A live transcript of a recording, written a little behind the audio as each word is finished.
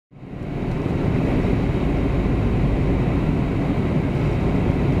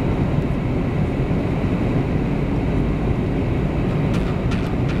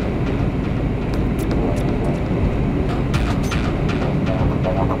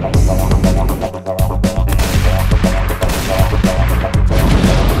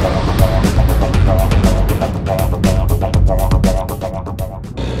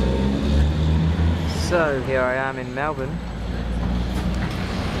Melbourne.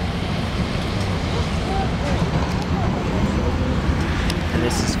 And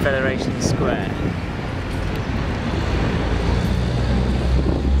this is Federation Square.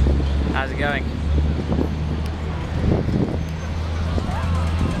 How's it going?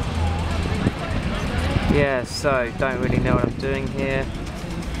 Yeah, so don't really know what I'm doing here.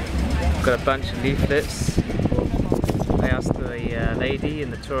 Got a bunch of leaflets. I asked the lady in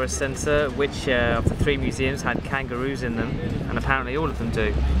the tourist centre which of the 3 museums had kangaroos in them, and apparently all of them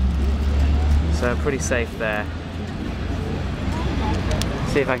do. So pretty safe there.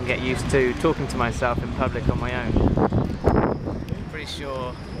 See if I can get used to talking to myself in public on my own. Pretty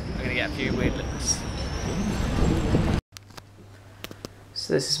sure I'm going to get a few weird looks.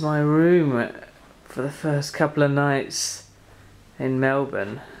 So this is my room for the first couple of nights in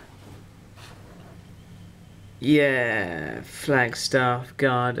Melbourne. Yeah, Flagstaff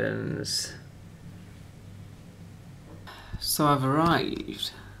Gardens. So I've arrived.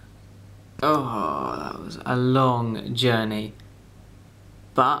 Oh, that was a long journey.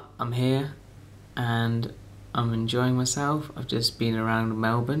 But I'm here and I'm enjoying myself. I've just been around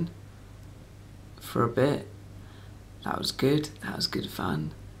Melbourne for a bit. That was good. That was good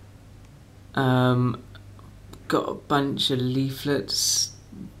fun. Got a bunch of leaflets.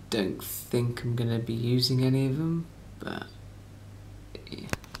 Don't think I'm gonna be using any of them, but yeah.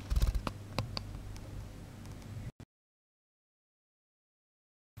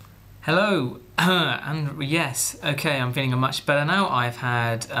 Hello, and yes, okay, I'm feeling much better now. I've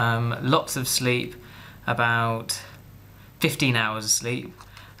had lots of sleep, about 15 hours of sleep.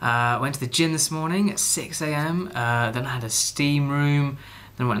 Went to the gym this morning at 6 AM, then I had a steam room,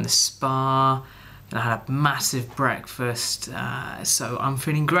 then went in the spa, then I had a massive breakfast, so I'm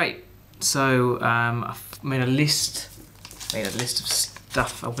feeling great. So I've made a list of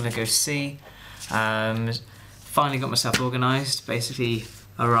stuff I'm gonna go see. Finally got myself organised, basically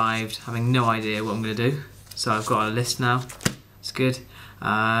arrived having no idea what I'm gonna do. So I've got a list now, it's good.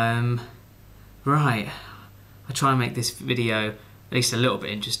 Right, I'll try and make this video at least a little bit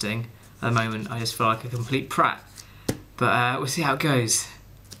interesting. At the moment I just feel like a complete prat, but we'll see how it goes.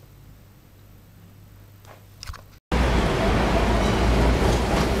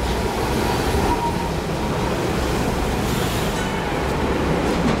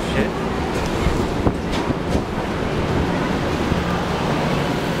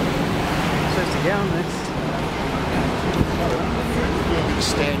 Get on this.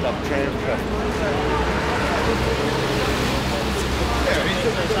 Stand-up tram.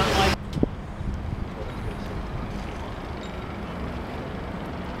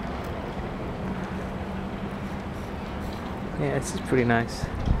 Yeah, this is pretty nice.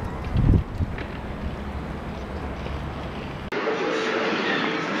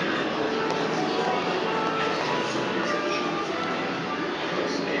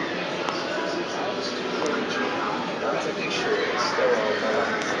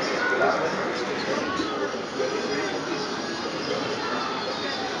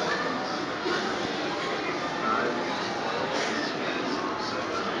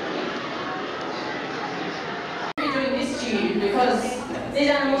 Because these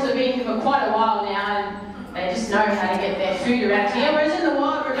animals have been here for quite a while now and they just know how to get their food around here, whereas in the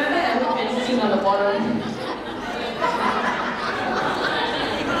wild, remember, they would have been sitting on the bottom.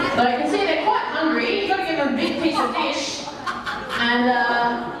 So you can see they're quite hungry. You've got to give them a big piece of fish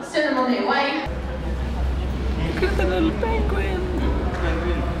and send them on their way. Look at the little penguin!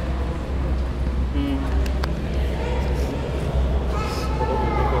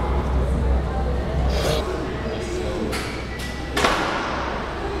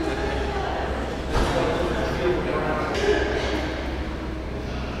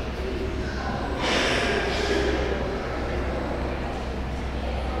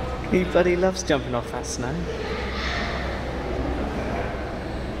 He bloody loves jumping off that snow.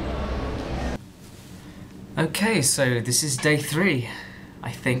 Okay, so this is day 3,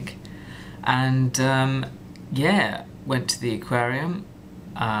 I think. And yeah, went to the aquarium.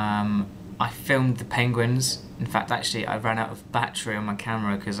 I filmed the penguins. In fact, actually, I ran out of battery on my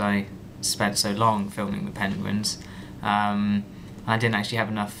camera because I spent so long filming the penguins. I didn't actually have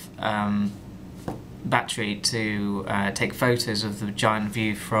enough battery to take photos of the giant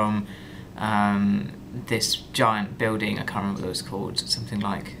view from this giant building. I can't remember what it was called, something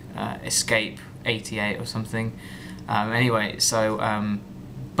like Escape 88 or something. Anyway, so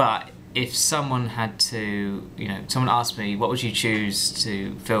but if someone had to, someone asked me what would you choose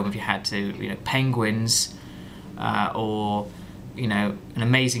to film if you had to, penguins or an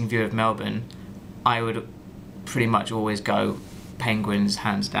amazing view of Melbourne, I would pretty much always go penguins,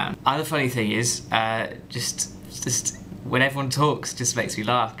 hands down. Other funny thing is, just just when everyone talks, it just makes me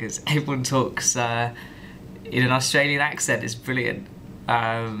laugh because everyone talks in an Australian accent. It's brilliant.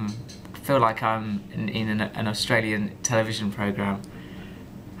 I feel like I'm in an Australian television program.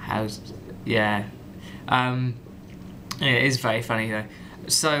 Yeah, it is very funny though.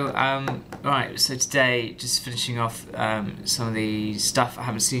 So, right, so today, just finishing off some of the stuff I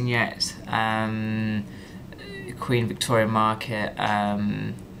haven't seen yet. Queen Victoria Market,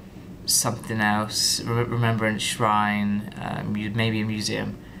 something else, Remembrance Shrine, maybe a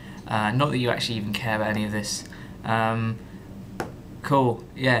museum. Not that you actually even care about any of this. Cool,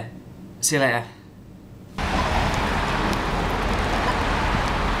 yeah. See you later.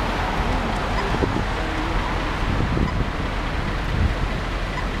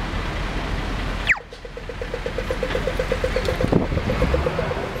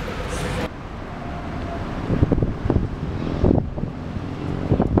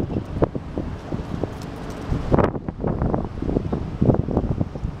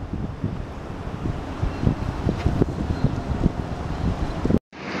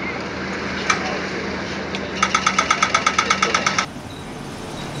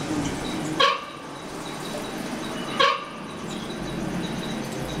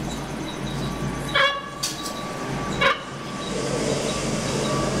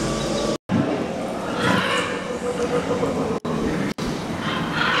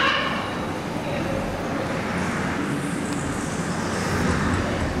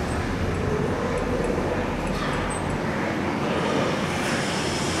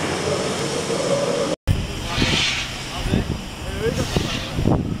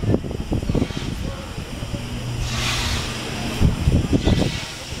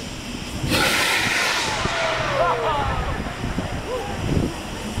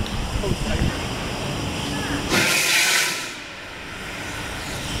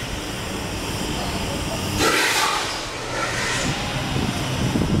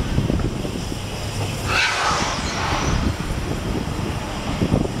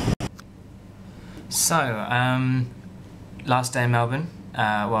 So, last day in Melbourne.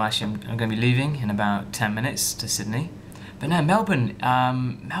 Well, actually, I'm going to be leaving in about 10 minutes to Sydney. But no,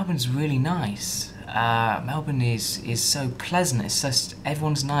 Melbourne's really nice. Melbourne is so pleasant. It's just,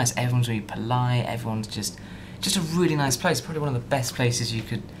 everyone's nice. Everyone's really polite. Everyone's just a really nice place. Probably one of the best places you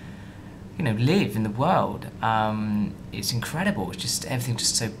could, live in the world. It's incredible. It's just everything's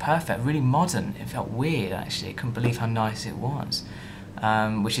just so perfect. Really modern. It felt weird actually. I couldn't believe how nice it was.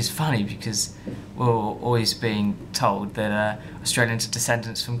 Which is funny because we're always being told that Australians are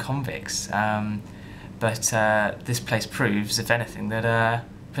descendants from convicts, but this place proves, if anything, that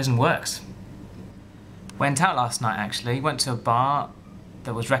prison works. Went out last night actually, went to a bar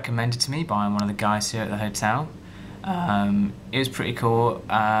that was recommended to me by one of the guys here at the hotel. It was pretty cool.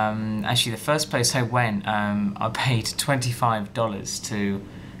 Actually, the first place I went, I paid $25 to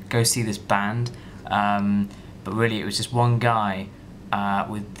go see this band, but really it was just one guy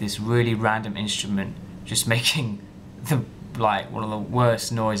with this really random instrument, just making one of the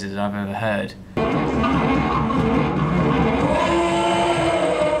worst noises I've ever heard.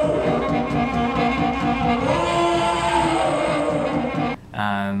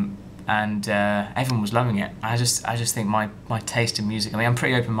 And everyone was loving it. I just think my taste in music. I mean, I'm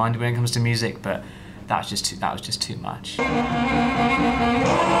pretty open-minded when it comes to music, but that was just too much.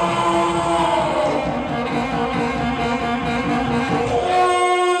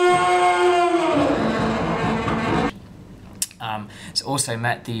 So also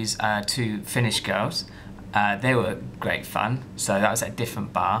met these two Finnish girls. They were great fun. So that was at a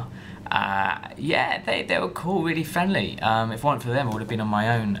different bar. Yeah, they were cool, really friendly. If it weren't for them, I would have been on my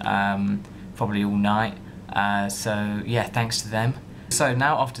own probably all night. So yeah, thanks to them. So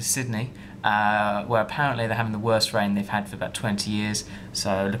now off to Sydney, where apparently they're having the worst rain they've had for about 20 years.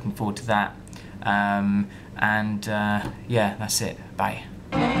 So looking forward to that. Yeah, that's it. Bye.